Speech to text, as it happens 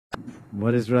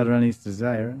what is Radharani's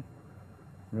desire?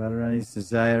 Radharani's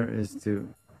desire is to,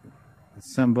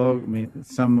 some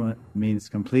means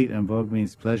complete, and bhog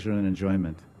means pleasure and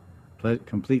enjoyment.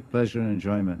 Complete pleasure and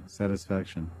enjoyment,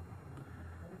 satisfaction.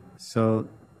 So,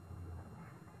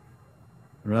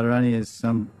 Radharani is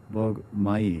sambhog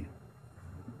mai.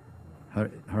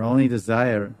 Her only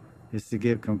desire is to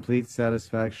give complete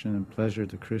satisfaction and pleasure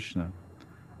to Krishna,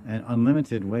 and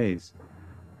unlimited ways.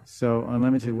 So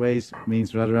unlimited ways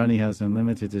means Radharani has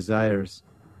unlimited desires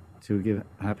to give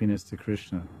happiness to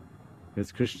Krishna.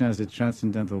 Because Krishna has a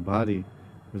transcendental body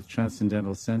with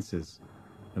transcendental senses.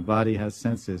 The body has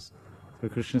senses. So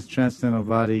Krishna's transcendental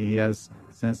body, he has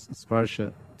sense,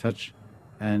 sparsha, touch,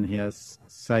 and he has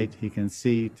sight. He can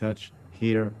see, touch,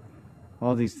 hear,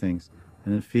 all these things,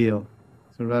 and then feel.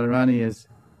 So Radharani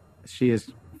she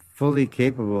is fully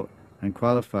capable and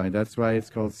qualified. That's why it's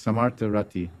called Samartha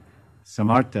Rati.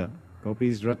 Samartha.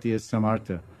 Gopi's Rati is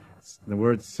Samartha. The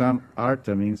word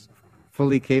Samartha means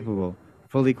fully capable,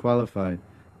 fully qualified.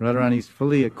 Radharani is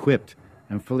fully equipped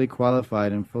and fully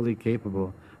qualified and fully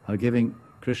capable of giving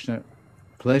Krishna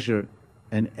pleasure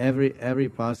in every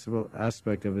possible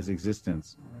aspect of his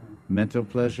existence. Mental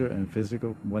pleasure and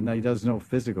physical. Well, now he does no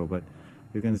physical, but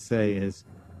you can say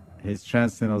his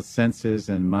transcendental senses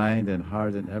and mind and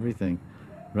heart and everything.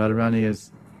 Radharani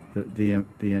is the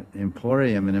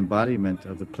emporium and embodiment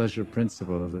of the pleasure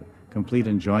principle, of the complete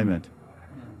enjoyment.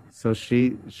 So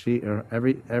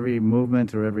every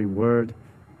movement or every word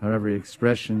or every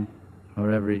expression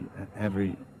or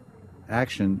every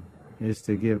action is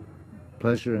to give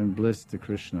pleasure and bliss to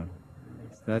Krishna.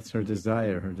 That's her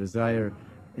desire. Her desire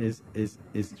is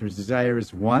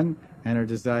one, and her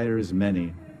desire is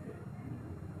many.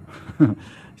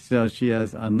 So she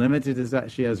has unlimited desire.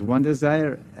 She has one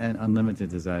desire and unlimited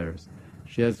desires.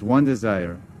 She has one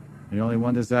desire. The only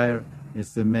one desire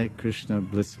is to make Krishna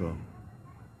blissful.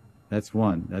 That's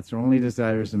one. That's her only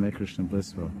desire, is to make Krishna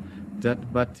blissful.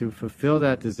 But to fulfill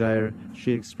that desire,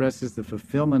 she expresses the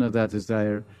fulfillment of that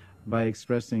desire by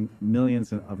expressing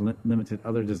millions of limited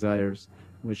other desires,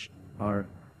 which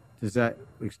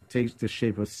takes the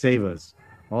shape of sevas,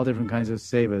 all different kinds of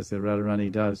sevas that Radharani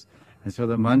does. And so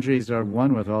the manjaris are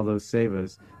one with all those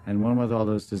sevas and one with all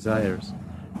those desires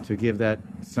to give that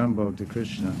sambhog to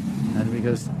Krishna. And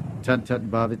because tat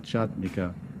bhavit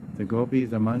chatmika, the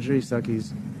gopis, the manjari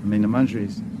sakis, the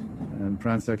manjaris, and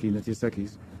pran saki, nitya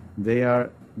sakis,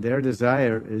 their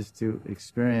desire is to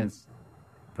experience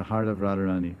the heart of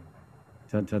Radharani.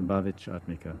 Tat bhavit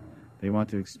chatmika. They want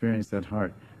to experience that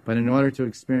heart. But in order to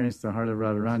experience the heart of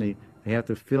Radharani, they have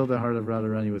to fill the heart of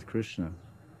Radharani with Krishna.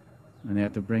 And they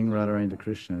have to bring Radharani to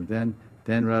Krishna. Then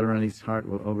Radharani's heart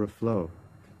will overflow.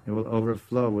 It will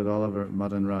overflow with all of her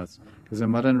Madan Ras. Because the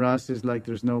Madan Ras is like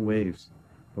there's no waves.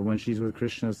 But when she's with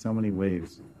Krishna, so many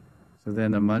waves. So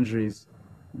then the manjaris,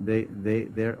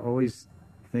 they're always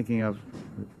thinking of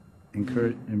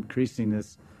increasing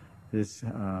this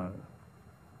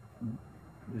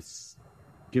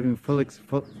giving full.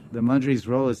 The manjari's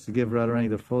role is to give Radharani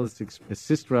the fullest,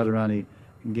 assist Radharani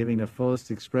in giving the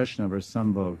fullest expression of her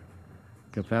sambhog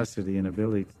capacity and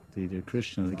ability to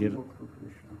Krishna, to give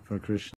for Krishna.